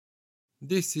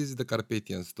This is the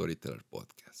Carpathian Storyteller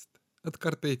podcast at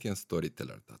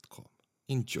carpathianstoryteller.com.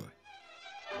 Enjoy.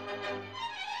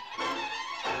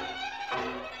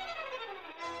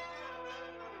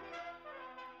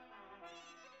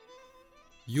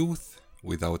 Youth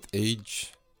without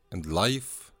age and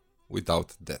life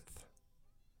without death.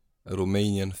 A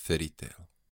Romanian fairy tale.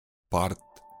 Part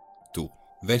 2.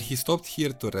 When he stopped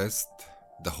here to rest,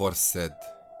 the horse said,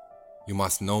 "You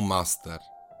must know, master,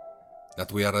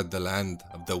 that we are at the land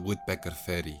of the woodpecker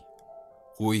fairy,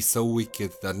 who is so wicked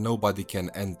that nobody can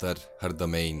enter her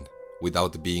domain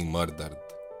without being murdered.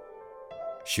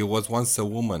 She was once a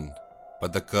woman,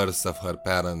 but the curse of her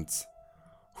parents,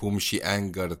 whom she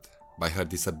angered by her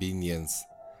disobedience,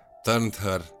 turned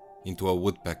her into a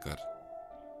woodpecker.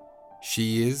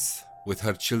 She is with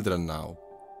her children now,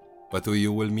 but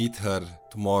you will meet her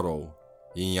tomorrow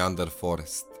in yonder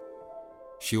forest.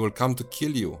 She will come to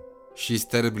kill you. She is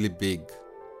terribly big,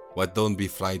 but don't be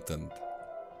frightened.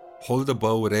 Hold the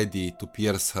bow ready to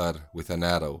pierce her with an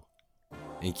arrow,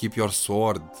 and keep your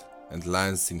sword and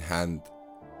lance in hand,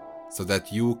 so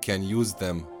that you can use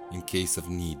them in case of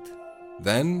need."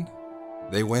 Then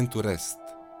they went to rest,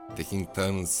 taking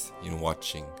turns in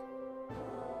watching.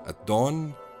 At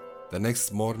dawn, the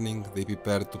next morning they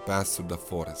prepared to pass through the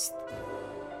forest.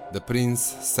 The prince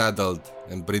saddled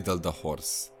and bridled the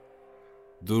horse,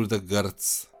 drew the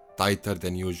girths tighter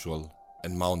than usual,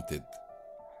 and mounted.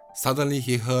 Suddenly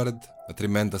he heard a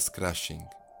tremendous crashing.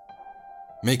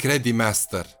 "Make ready,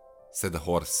 master," said the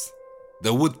horse.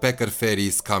 "The woodpecker fairy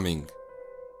is coming."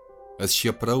 As she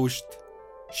approached,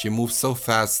 she moved so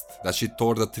fast that she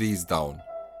tore the trees down,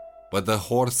 but the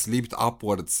horse leaped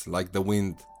upwards like the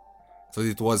wind, so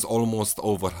it was almost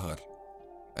over her,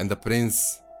 and the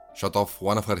prince shot off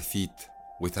one of her feet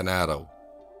with an arrow.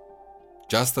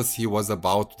 Just as he was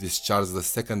about to discharge the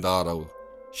second arrow,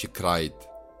 she cried,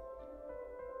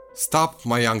 "Stop,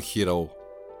 my young hero!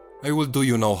 I will do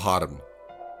you no harm."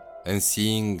 And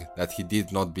seeing that he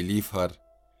did not believe her,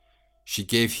 she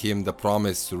gave him the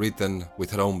promise written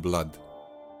with her own blood.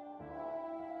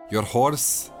 "Your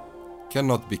horse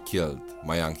cannot be killed,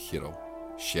 my young hero,"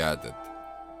 she added.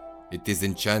 "It is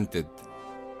enchanted.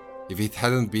 If it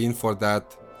hadn't been for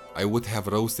that, I would have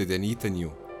roasted and eaten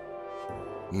you.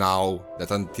 Now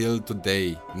that until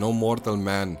today no mortal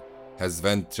man has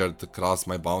ventured to cross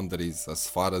my boundaries as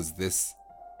far as this,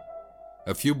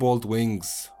 a few bold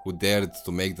wings who dared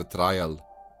to make the trial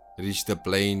reached the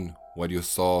plain where you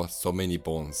saw so many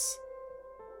bones.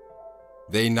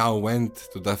 They now went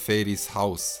to the fairy's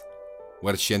house,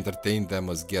 where she entertained them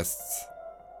as guests.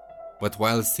 But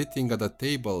while sitting at the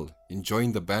table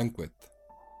enjoying the banquet,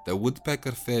 the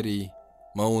woodpecker fairy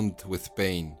moaned with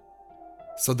pain.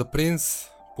 So the prince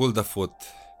pulled the foot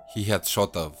he had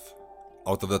shot off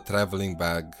out of the traveling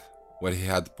bag where he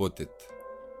had put it,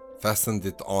 fastened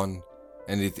it on,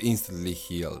 and it instantly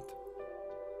healed.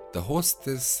 The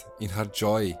hostess, in her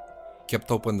joy,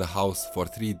 kept open the house for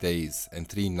 3 days and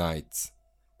 3 nights,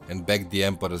 and begged the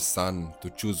emperor's son to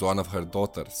choose one of her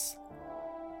daughters,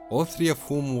 all 3 of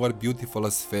whom were beautiful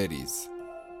as fairies,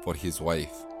 for his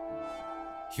wife.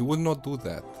 He would not do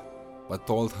that, but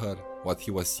told her what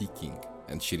he was seeking,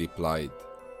 and she replied,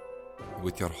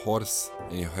 "With your horse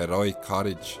and your heroic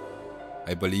courage,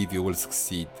 I believe you will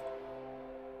succeed."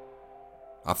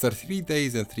 After 3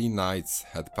 days and 3 nights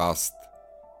had passed,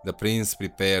 the prince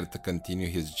prepared to continue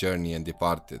his journey and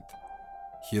departed.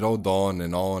 He rode on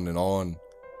and on and on.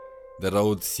 The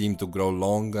road seemed to grow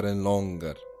longer and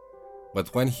longer,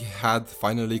 but when he had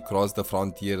finally crossed the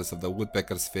frontiers of the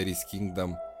woodpecker's fairy's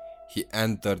kingdom, he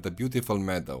entered a beautiful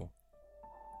meadow,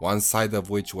 one side of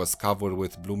which was covered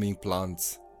with blooming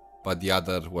plants, but the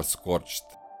other was scorched.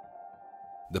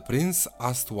 The prince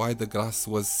asked why the grass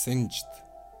was singed,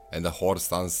 and the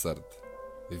horse answered,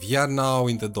 "We are now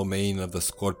in the domain of the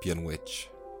scorpion witch.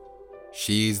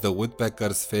 She is the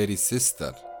woodpecker's fairy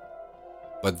sister,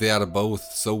 but they are both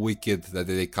so wicked that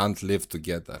they can't live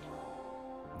together.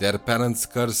 Their parents'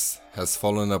 curse has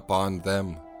fallen upon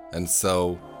them, and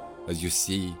so, as you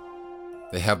see,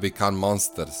 they have become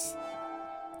monsters.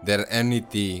 Their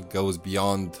enmity goes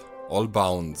beyond all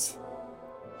bounds.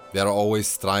 They are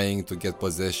always trying to get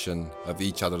possession of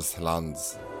each other's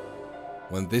lands.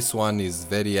 When this one is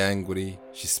very angry,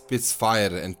 she spits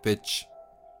fire and pitch.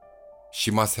 She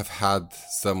must have had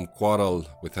some quarrel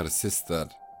with her sister,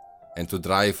 and to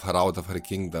drive her out of her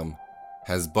kingdom,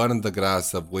 has burned the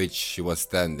grass of which she was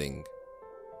standing.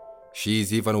 She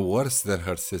is even worse than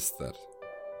her sister,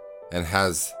 and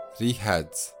has 3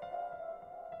 heads.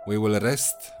 We will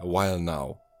rest a while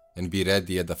now, and be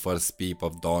ready at the first peep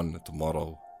of dawn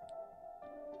tomorrow."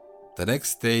 The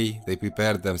next day they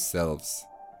prepared themselves,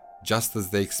 just as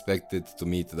they expected to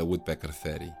meet the woodpecker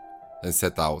fairy, and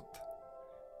set out.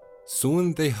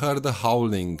 Soon they heard a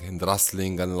howling and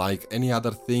rustling unlike any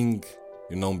other thing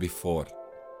known before.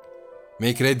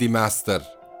 "Make ready, master!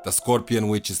 The scorpion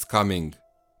witch is coming!"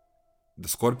 The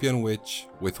scorpion witch,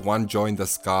 with one jaw in the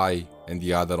sky and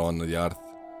the other on the earth,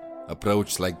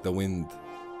 approached like the wind,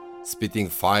 spitting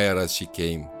fire as she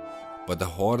came, but the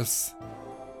horse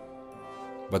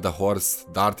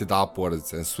darted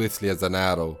upwards and swiftly as an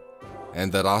arrow,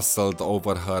 and rustled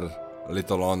over her a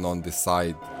little on the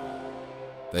side.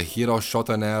 The hero shot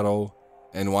an arrow,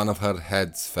 and one of her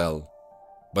heads fell.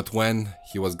 But when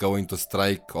he was going to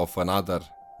strike off another,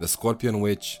 the scorpion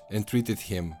witch entreated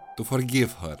him to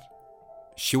forgive her.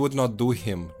 She would not do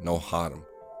him no harm,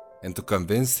 and to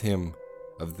convince him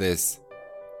of this,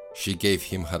 she gave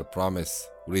him her promise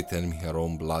written in her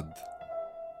own blood.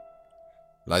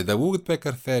 Like the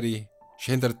woodpecker fairy,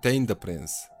 she entertained the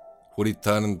prince, who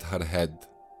returned her head,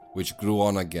 which grew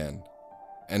on again,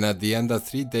 and at the end of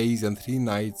 3 days and 3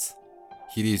 nights,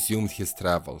 he resumed his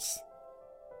travels.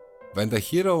 When the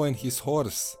hero and his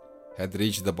horse had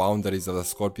reached the boundaries of the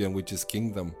scorpion witch's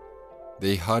kingdom,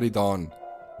 they hurried on,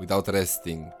 without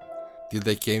resting, till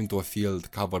they came to a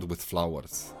field covered with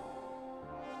flowers,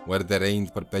 where there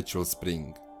reigned perpetual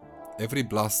spring. Every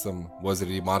blossom was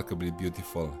remarkably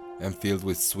beautiful and filled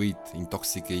with sweet,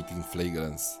 intoxicating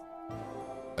fragrance.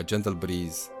 A gentle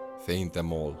breeze fanned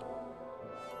them all.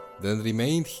 Then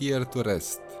remained here to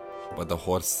rest, but the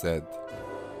horse said,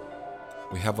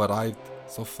 "We have arrived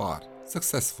so far,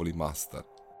 successfully, master.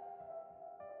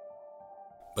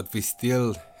 But we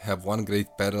still have one great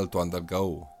peril to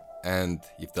undergo, and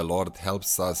if the Lord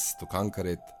helps us to conquer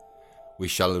it, we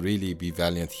shall really be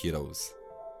valiant heroes.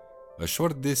 A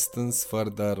short distance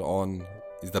further on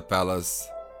is the palace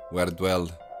where dwell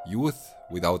youth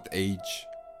without age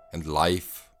and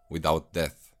life without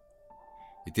death.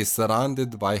 It is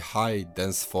surrounded by high,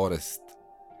 dense forest,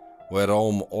 where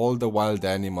roam all the wild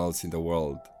animals in the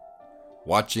world,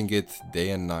 watching it day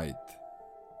and night.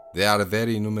 They are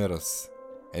very numerous,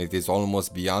 and it is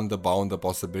almost beyond the bound the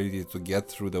possibility to get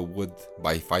through the wood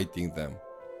by fighting them.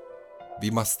 We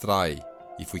must try,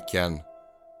 if we can,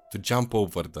 to jump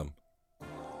over them."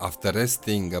 After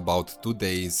resting about 2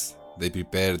 days, they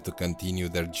prepared to continue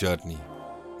their journey,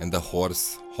 and the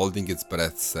horse, holding its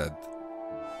breath, said,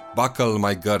 "Buckle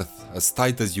my girth as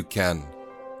tight as you can,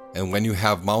 and when you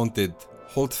have mounted,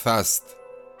 hold fast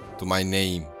to my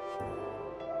name.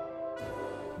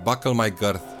 Buckle my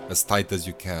girth as tight as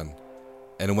you can,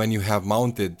 and when you have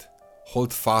mounted,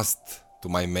 hold fast to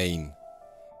my mane,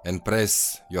 and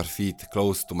press your feet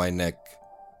close to my neck,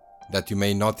 that you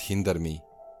may not hinder me."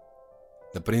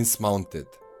 The prince mounted,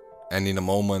 and in a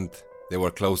moment they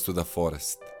were close to the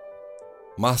forest.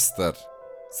 "Master,"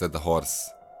 said the horse,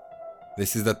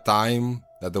 "this is the time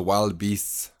that the wild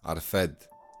beasts are fed.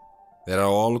 They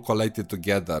are all collected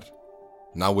together.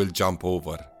 Now we'll jump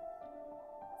over."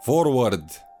 "Forward,"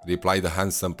 replied the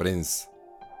handsome prince,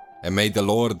 "and may the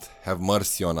Lord have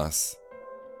mercy on us."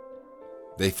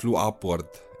 They flew upward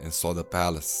and saw the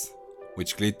palace,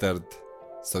 which glittered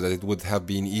so that it would have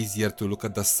been easier to look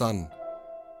at the sun.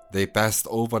 They passed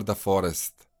over the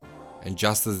forest, and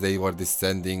just as they were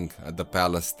descending at the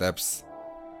palace steps,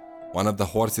 one of the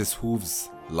horse's hooves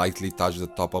lightly touched the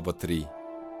top of a tree,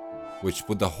 which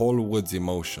put the whole woods in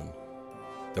motion.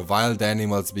 The wild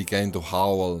animals began to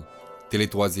howl till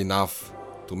it was enough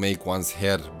to make one's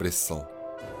hair bristle.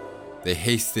 They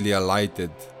hastily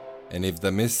alighted, and if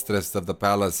the mistress of the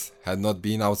palace had not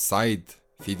been outside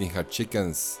feeding her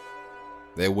chickens,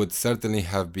 they would certainly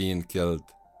have been killed.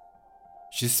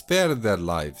 She spared their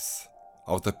lives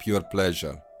out of pure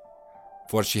pleasure,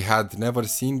 for she had never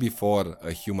seen before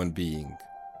a human being.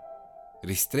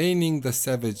 Restraining the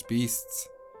savage beasts,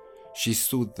 she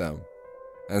soothed them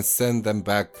and sent them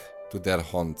back to their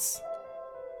haunts.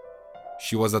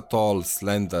 She was a tall,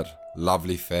 slender,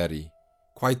 lovely fairy,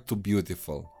 quite too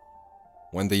beautiful.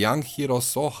 When the young hero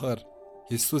saw her,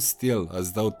 he stood still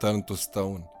as though turned to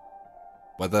stone.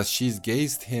 But as she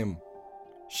gazed him,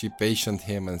 she patiented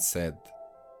him and said,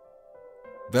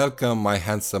 "Welcome, my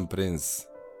handsome prince.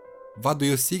 What do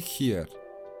you seek here?"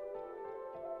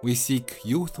 "We seek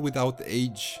youth without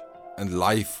age and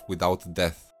life without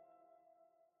death."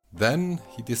 Then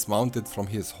he dismounted from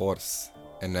his horse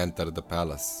and entered the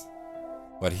palace,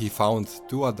 where he found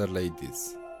 2 other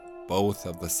ladies, both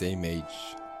of the same age,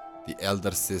 the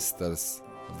elder sisters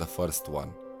of the first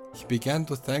one. He began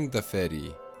to thank the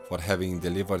fairy for having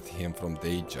delivered him from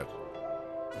danger,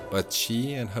 but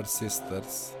she and her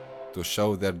sisters, to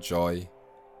show their joy,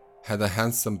 had a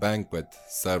handsome banquet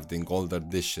served in golden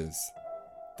dishes.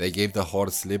 They gave the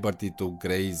horse liberty to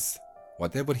graze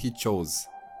whatever he chose,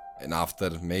 and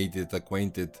after made it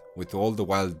acquainted with all the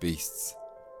wild beasts,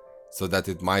 so that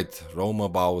it might roam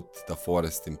about the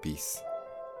forest in peace.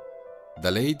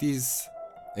 The ladies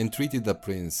entreated the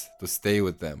prince to stay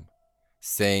with them,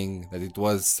 saying that it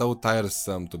was so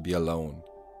tiresome to be alone.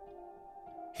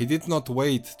 He did not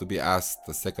wait to be asked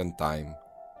a second time,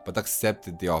 but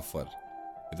accepted the offer,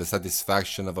 with the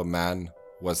satisfaction of a man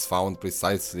who has found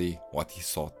precisely what he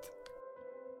sought.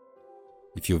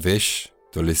 If you wish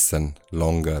to listen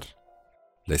longer,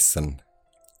 listen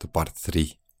to part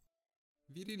 3.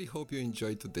 We really hope you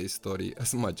enjoyed today's story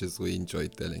as much as we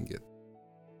enjoyed telling it.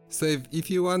 So if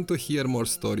you want to hear more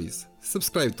stories,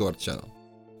 subscribe to our channel.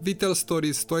 We tell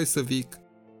stories twice a week,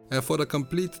 and for a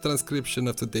complete transcription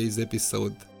of today's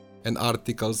episode and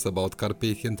articles about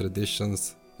Carpathian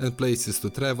traditions and places to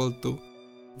travel to,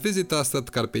 visit us at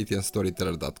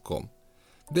carpathianstoryteller.com.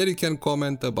 There you can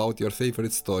comment about your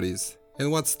favorite stories and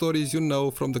what stories you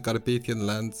know from the Carpathian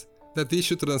lands that we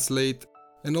should translate,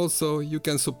 and also you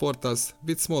can support us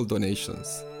with small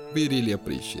donations. We really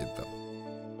appreciate them.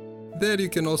 There you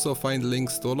can also find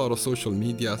links to a lot of social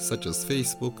media such as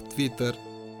Facebook, Twitter,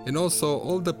 and also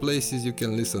all the places you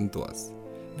can listen to us.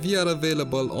 We are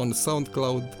available on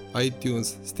SoundCloud,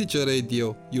 iTunes, Stitcher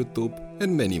Radio, YouTube,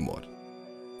 and many more.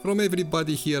 From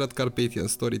everybody here at Carpathian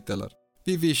Storyteller,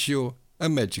 we wish you a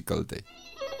magical day.